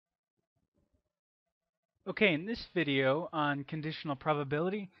Okay, in this video on conditional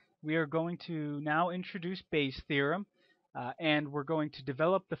probability, we are going to now introduce Bayes' theorem, and we're going to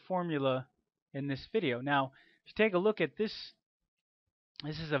develop the formula in this video. Now, if you take a look at this,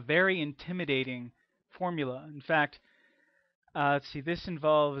 this is a very intimidating formula. In fact, let's see, this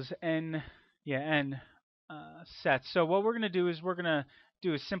involves n sets. So what we're going to do is we're going to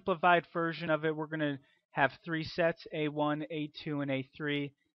do a simplified version of it. We're going to have three sets, A1, A2, and A3.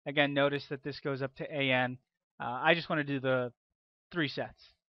 Again, notice that this goes up to AN. I just want to do the three sets.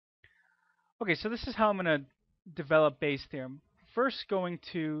 Okay, so this is how I'm going to develop Bayes' theorem. First, going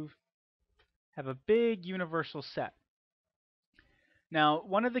to have a big universal set. Now,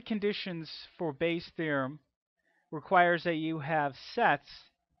 one of the conditions for Bayes' theorem requires that you have sets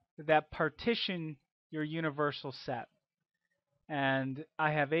that partition your universal set. And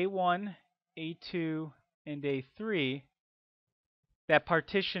I have A1, A2, and A3 that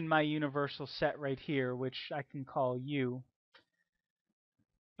partition my universal set right here, which I can call U.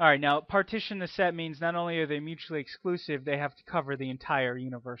 All right, now partition the set means not only are they mutually exclusive, they have to cover the entire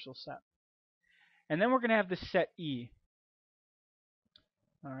universal set. And then we're going to have the set E.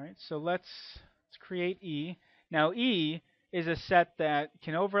 All right, so let's create E. Now E is a set that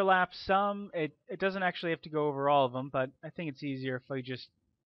can overlap some. It doesn't actually have to go over all of them, but I think it's easier if I just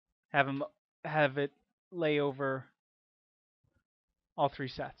have it lay over all three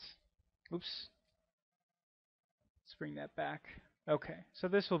sets. Oops. Let's bring that back. Okay, so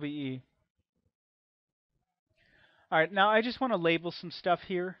this will be E. All right, now I just want to label some stuff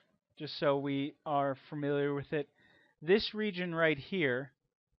here, just so we are familiar with it. This region right here,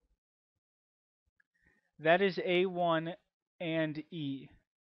 that is A1 and E.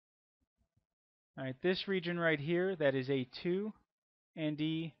 All right, this region right here, that is A2 and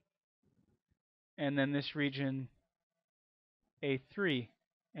E. And then this region, A3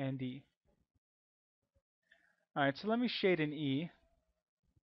 and E. All right, so let me shade an E.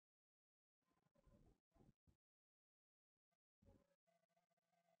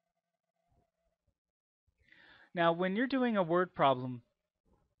 Now, when you're doing a word problem,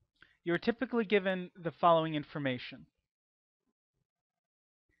 you're typically given the following information.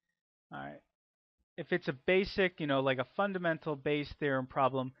 All right. If it's a basic, like a fundamental Bayes theorem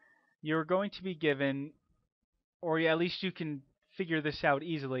problem, you're going to be given, or at least you can figure this out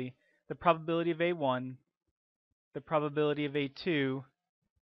easily, the probability of A1, the probability of A2,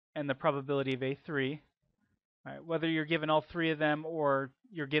 and the probability of A3. All right. Whether you're given all three of them or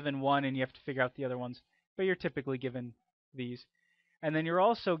you're given one and you have to figure out the other ones, but you're typically given these. And then you're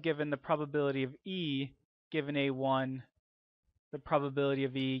also given the probability of E given A1, the probability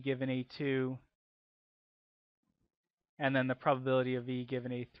of E given A2, and then the probability of E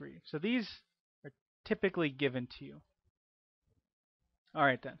given A3. So these are typically given to you. All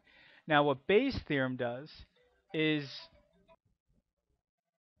right then. Now what Bayes' theorem does is,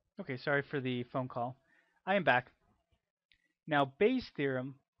 okay, sorry for the phone call. I am back. Now Bayes'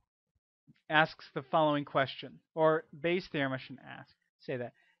 theorem asks the following question, or Bayes' theorem, I shouldn't say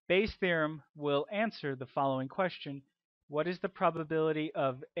that. Bayes' theorem will answer the following question: what is the probability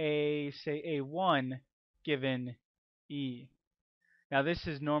of say A1 given E? Now this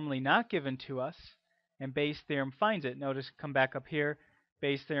is normally not given to us, and Bayes' theorem finds it. Notice, come back up here,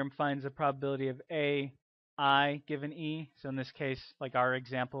 Bayes' theorem finds the probability of AI given E. So in this case, like our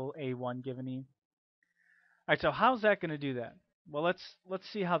example, A1 given E. All right, so how's that going to do that? Well, let's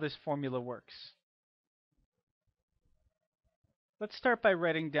see how this formula works. Let's start by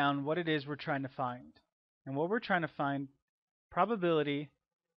writing down what it is we're trying to find. And what we're trying to find, probability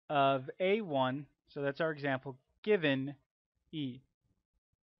of A1, so that's our example, given E.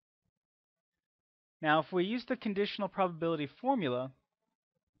 Now, if we use the conditional probability formula,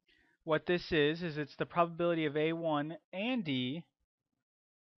 what this is it's the probability of A1 and E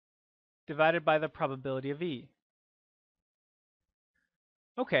divided by the probability of E.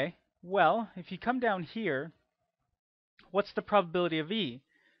 Okay, well, if you come down here, what's the probability of E?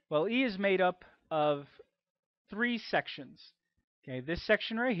 Well, E is made up of three sections. Okay, this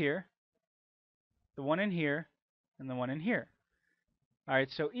section right here, the one in here, and the one in here. All right,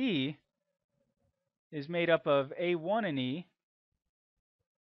 so E is made up of A1 and E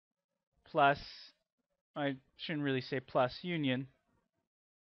plus, I shouldn't really say plus, union,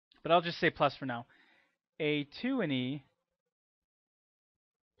 but I'll just say plus for now, A2 and E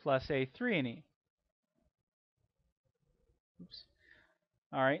plus A3 and E. Oops.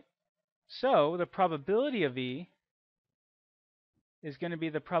 All right, so the probability of E is going to be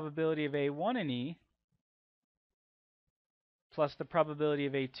the probability of A1 and E plus the probability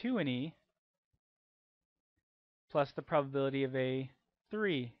of A2 and E plus the probability of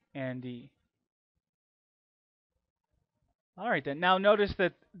A3 and E. All right then. Now notice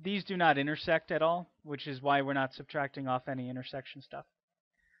that these do not intersect at all, which is why we're not subtracting off any intersection stuff.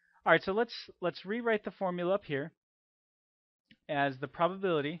 All right, so let's rewrite the formula up here as the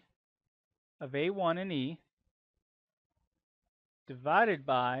probability of A1 and E divided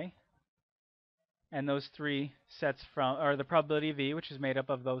by, and those three sets from, or the probability of E, which is made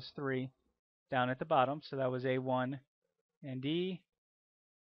up of those three down at the bottom. So that was A1 and E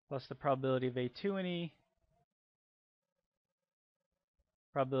plus the probability of A2 and E,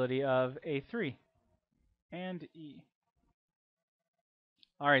 probability of A3 and E.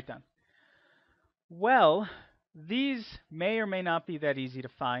 All right then. Well, these may or may not be that easy to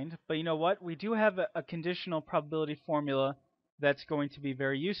find, but you know what? We do have a conditional probability formula that's going to be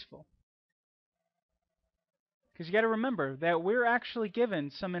very useful. Because you got to remember that we're actually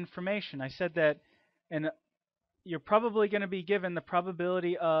given some information. I said that, and you're probably going to be given the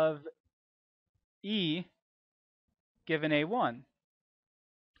probability of E given A1.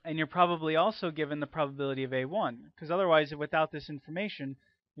 And you're probably also given the probability of A1. Because otherwise, without this information,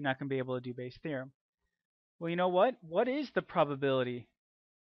 you're not going to be able to do Bayes' theorem. Well, you know what? What is the probability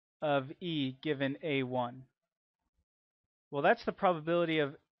of E given A1? Well, that's the probability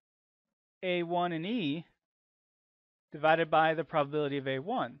of A1 and E divided by the probability of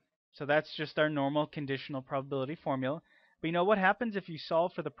A1. So that's just our normal conditional probability formula. But you know what happens if you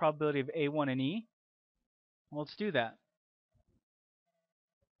solve for the probability of A1 and E? Well, let's do that.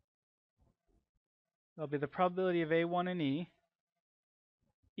 That'll be the probability of A1 and E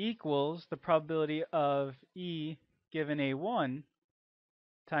equals the probability of E given A1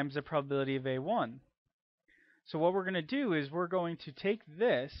 times the probability of A1. So what we're going to do is we're going to take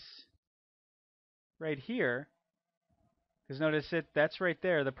this right here, because notice that's right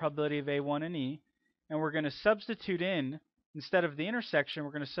there, the probability of A1 and E, and we're going to substitute in, instead of the intersection,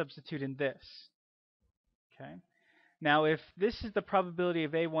 we're going to substitute in this. Okay. Now, if this is the probability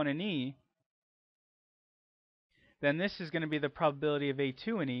of A1 and E, then this is going to be the probability of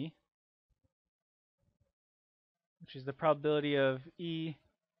A2 and E, which is the probability of E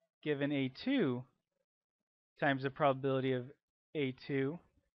given A2 times the probability of A2.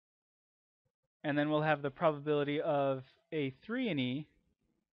 And then we'll have the probability of A3 and E,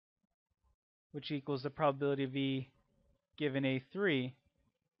 which equals the probability of E given A3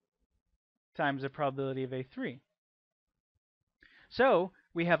 times the probability of A3. So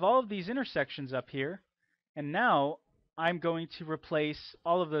we have all of these intersections up here, and now I'm going to replace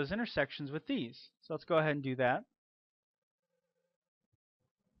all of those intersections with these. So let's go ahead and do that.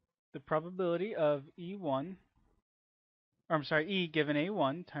 The probability of E1, or I'm sorry, E given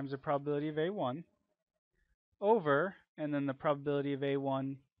A1 times the probability of A1 over, and then the probability of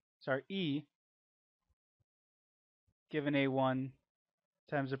A1, sorry, E given A1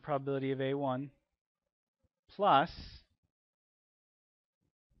 times the probability of A1 plus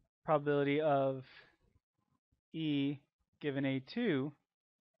probability of E given A2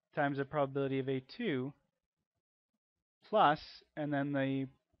 times the probability of A2 plus, and then the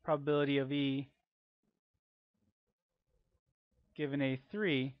probability of E given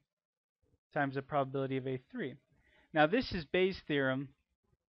A3 times the probability of A3. Now this is Bayes' theorem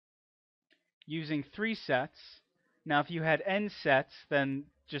using 3 sets. Now if you had n sets, then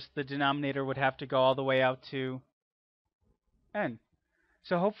just the denominator would have to go all the way out to n.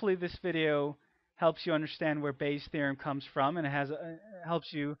 So hopefully this video helps you understand where Bayes' theorem comes from, and it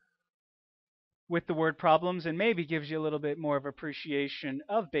helps you with the word problems, and maybe gives you a little bit more of appreciation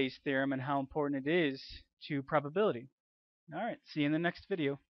of Bayes' theorem and how important it is to probability. All right, see you in the next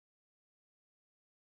video.